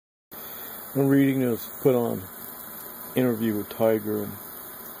I'm reading this, put on interview with Tiger, and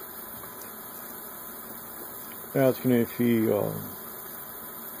asking if he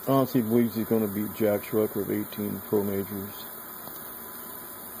honestly believes he's going to beat Jack's record of 18 pro majors.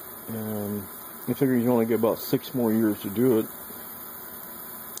 And I figure he's only got about 6 more years to do it.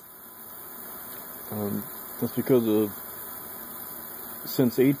 That's because of,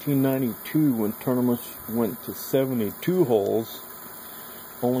 since 1892, when tournaments went to 72 holes,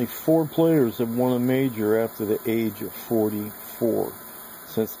 only 4 players have won a major after the age of 44,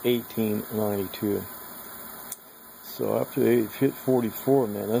 since 1892. So after they hit 44,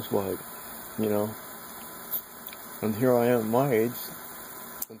 man, that's like, you know, and here I am at my age,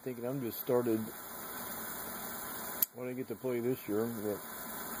 I'm thinking I'm just started, when I get to play this year, but,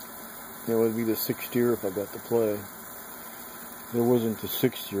 you know, it would be the 6th year if I got to play. It wasn't the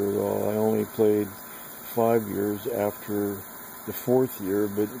 6th year though, I only played 5 years after the 4th year,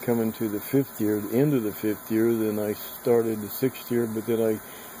 but coming to the 5th year, the end of the 5th year, then I started the 6th year, but then I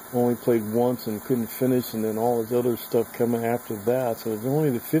only played once and couldn't finish, and then all this other stuff coming after that. So it's only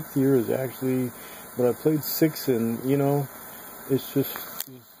the 5th year is actually, but I played 6, and you know, it's just,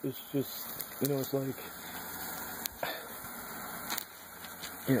 you know, it's like,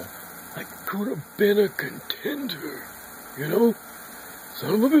 yeah, I could have been a contender, you know,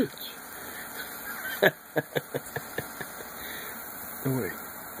 son of a bitch. No, wait.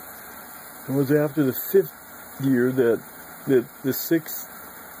 It was after the 5th year that the 6th,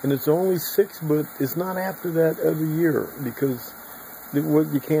 and it's only 6, but it's not after that other year, because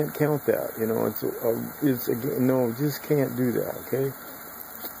you can't count that, you know. It's again, no, just can't do that. Okay,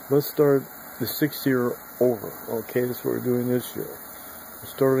 let's start the 6th year over. Okay, that's what we're doing this year. We're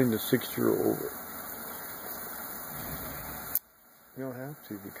starting the 6th year over. You don't have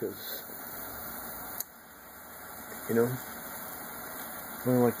to, because, you know, I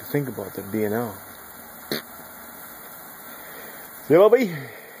don't like to think about that being out. See you, Bobby.